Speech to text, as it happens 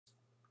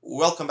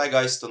Welcome back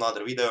guys to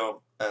another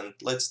video, and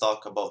let's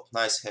talk about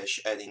NiceHash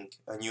adding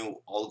a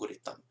new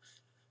algorithm.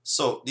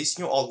 So this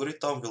new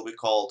algorithm will be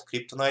called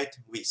CryptoNight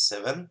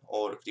v7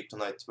 or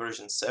CryptoNight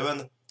version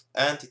 7,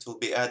 and it will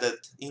be added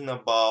in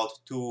about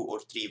 2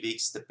 or 3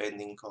 weeks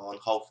depending on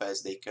how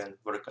fast they can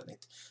work on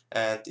it,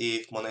 and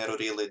if Monero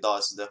really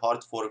does the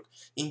hard fork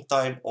in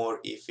time or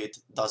if it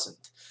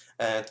doesn't.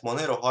 And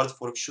Monero hard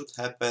fork should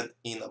happen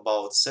in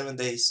about 7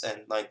 days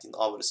and 19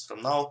 hours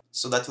from now,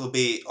 so that will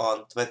be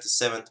on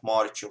 27th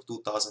March of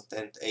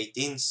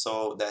 2018,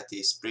 so that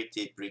is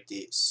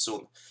pretty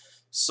soon.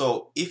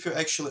 So if you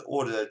actually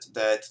ordered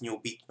that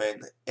new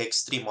Bitmain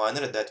X3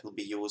 miner that will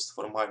be used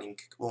for mining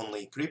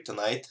only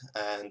CryptoNight,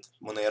 and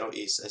Monero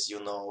is, as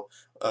you know,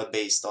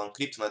 based on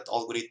CryptoNight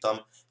algorithm,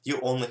 you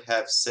only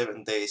have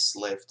 7 days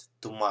left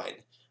to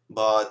mine.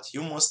 But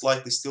you most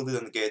likely still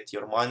didn't get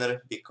your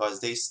miner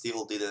because they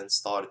still didn't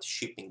start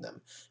shipping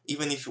them.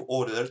 Even if you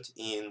ordered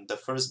in the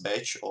first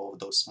batch of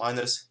those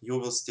miners, you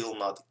will still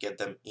not get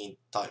them in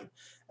time.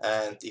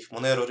 And if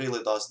Monero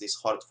really does this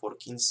hard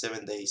fork in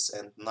 7 days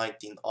and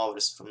 19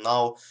 hours from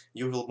now,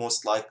 you will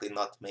most likely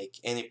not make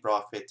any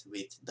profit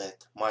with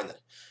that miner.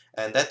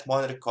 And that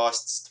miner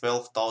costs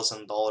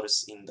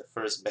 $12,000 in the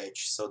first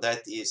batch, so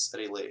that is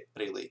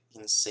really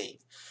insane.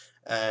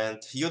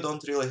 And you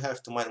don't really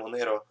have to mine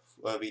Monero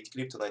with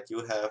CryptoNight.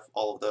 You have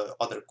all of the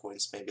other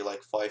coins, maybe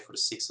like 5 or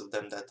 6 of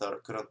them that are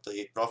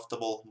currently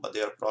profitable, but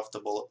they are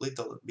profitable a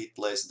little bit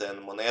less than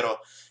Monero.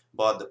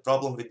 But the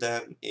problem with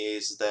them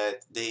is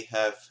that they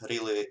have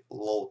really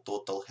low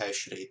total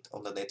hash rate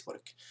on the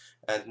network.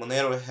 And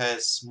Monero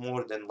has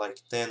more than like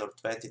 10 or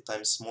 20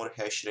 times more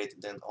hash rate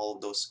than all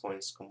of those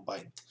coins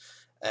combined.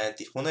 And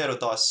if Monero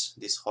does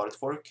this hard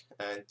fork,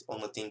 and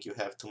only thing you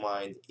have to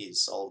mine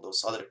is all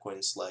those other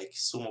coins like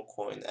Sumo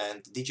Coin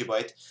and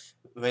Digibyte,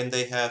 when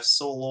they have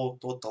so low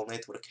total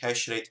network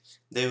hash rate,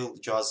 they will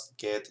just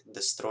get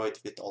destroyed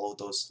with all of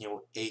those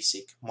new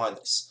ASIC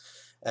miners.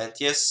 And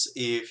yes,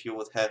 if you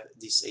would have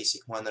this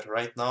ASIC miner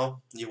right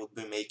now, you would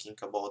be making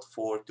about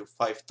 $4,000 to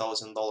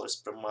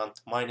 $5,000 per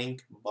month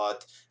mining,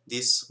 but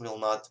this will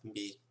not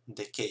be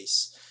the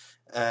case.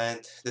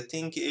 And the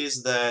thing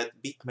is that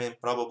Bitmain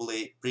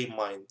probably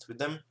pre-mined with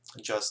them,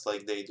 just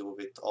like they do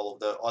with all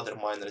of the other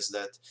miners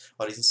that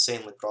are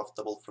insanely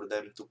profitable for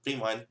them to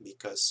pre-mine,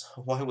 because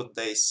why would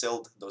they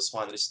sell those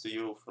miners to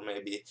you for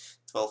maybe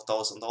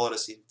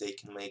 $12,000 if they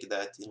can make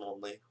that in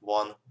only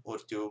 1 or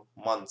 2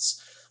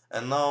 months?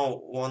 And now,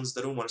 once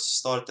the rumors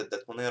started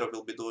that Monero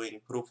will be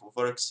doing proof of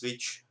work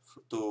switch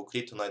to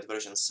CryptoNight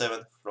version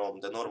 7 from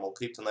the normal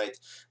CryptoNight,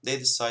 they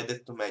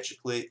decided to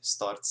magically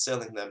start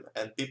selling them,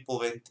 and people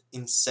went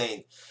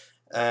insane.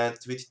 And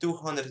with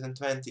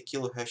 220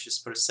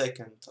 kilohashes per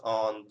second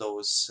on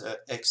those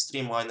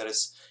X3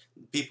 miners,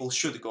 people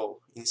should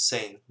go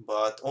insane,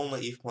 but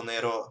only if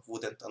Monero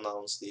wouldn't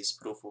announce this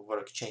proof of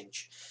work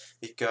change,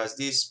 because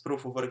this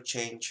proof of work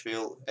change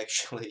will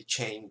actually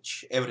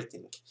change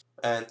everything.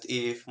 And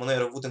if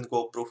Monero wouldn't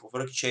go proof of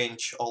work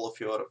change, all of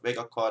your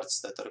Vega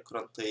cards that are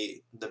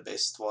currently the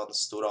best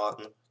ones to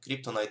run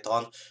CryptoNight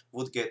on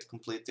would get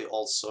completely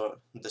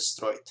also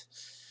destroyed.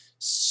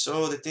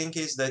 So the thing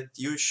is that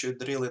you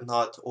should really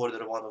not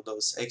order one of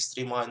those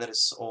X3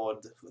 miners or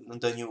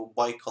the new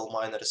Baikal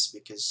miners,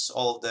 because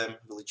all of them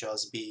will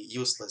just be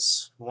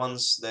useless.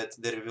 Once that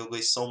there will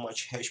be so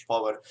much hash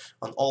power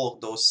on all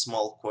of those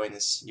small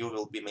coins, you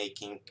will be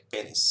making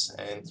pennies,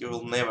 and you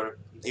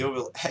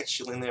will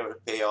actually never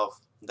pay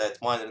off that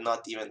miner,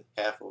 not even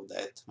half of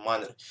that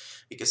miner,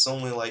 because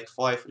only like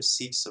 5 or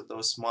 6 of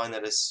those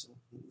miners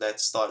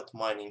that start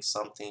mining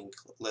something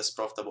less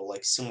profitable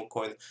like Sumo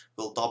Coin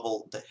will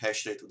double the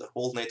hash rate of the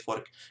whole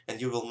network,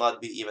 and you will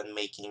not be even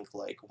making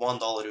like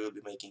 $1, you will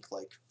be making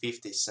like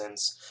 50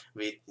 cents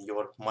with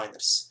your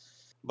miners.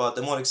 But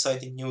the more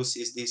exciting news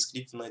is this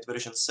CryptoNight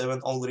version 7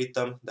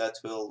 algorithm that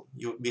will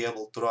you be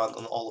able to run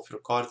on all of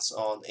your cards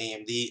on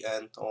AMD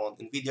and on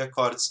Nvidia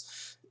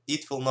cards.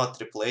 It will not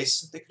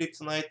replace the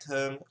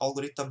CryptoNight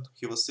algorithm.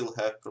 You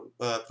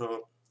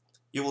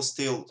will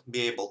still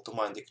be able to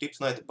mine the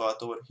CryptoNight,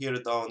 but over here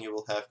down you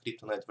will have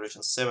CryptoNight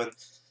version 7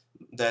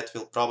 that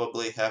will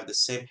probably have the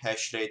same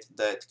hash rate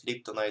that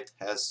CryptoNight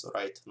has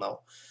right now.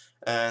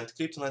 And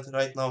CryptoNight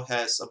right now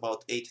has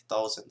about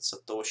 8,000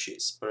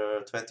 satoshis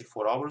per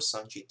 24 hours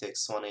on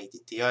GTX 180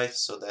 Ti,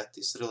 so that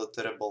is really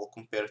terrible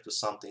compared to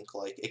something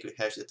like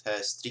Equihash that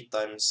has 3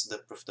 times the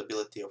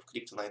profitability of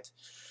CryptoNight.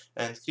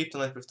 And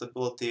CryptoNight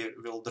profitability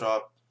will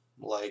drop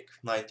like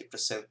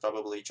 90%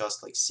 probably,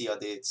 just like SIA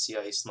did.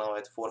 SIA is now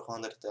at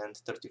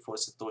 434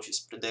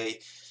 satoshis per day,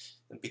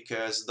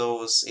 because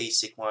those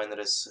ASIC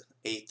miners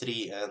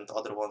A3 and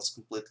other ones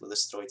completely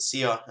destroyed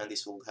SIA, and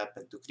this will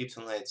happen to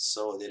CryptoNight,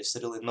 so there is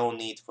really no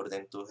need for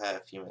them to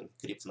have even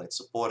CryptoNight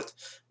support.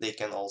 They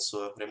can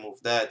also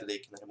remove that, they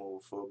can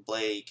remove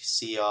Blake,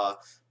 SIA,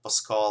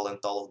 Pascal, and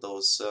all of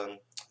those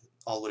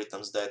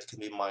algorithms that can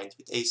be mined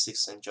with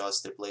ASICs, and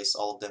just replace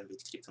all of them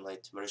with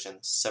CryptoNight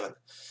version 7.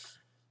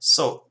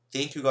 So,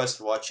 thank you guys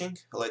for watching.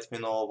 Let me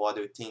know what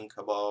you think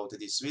about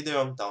this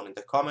video down in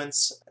the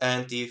comments,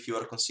 and if you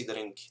are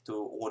considering to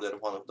order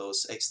one of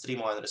those extreme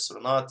miners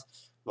or not,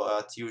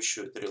 but you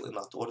should really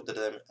not order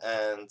them,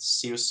 and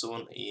see you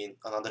soon in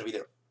another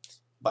video.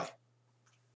 Bye.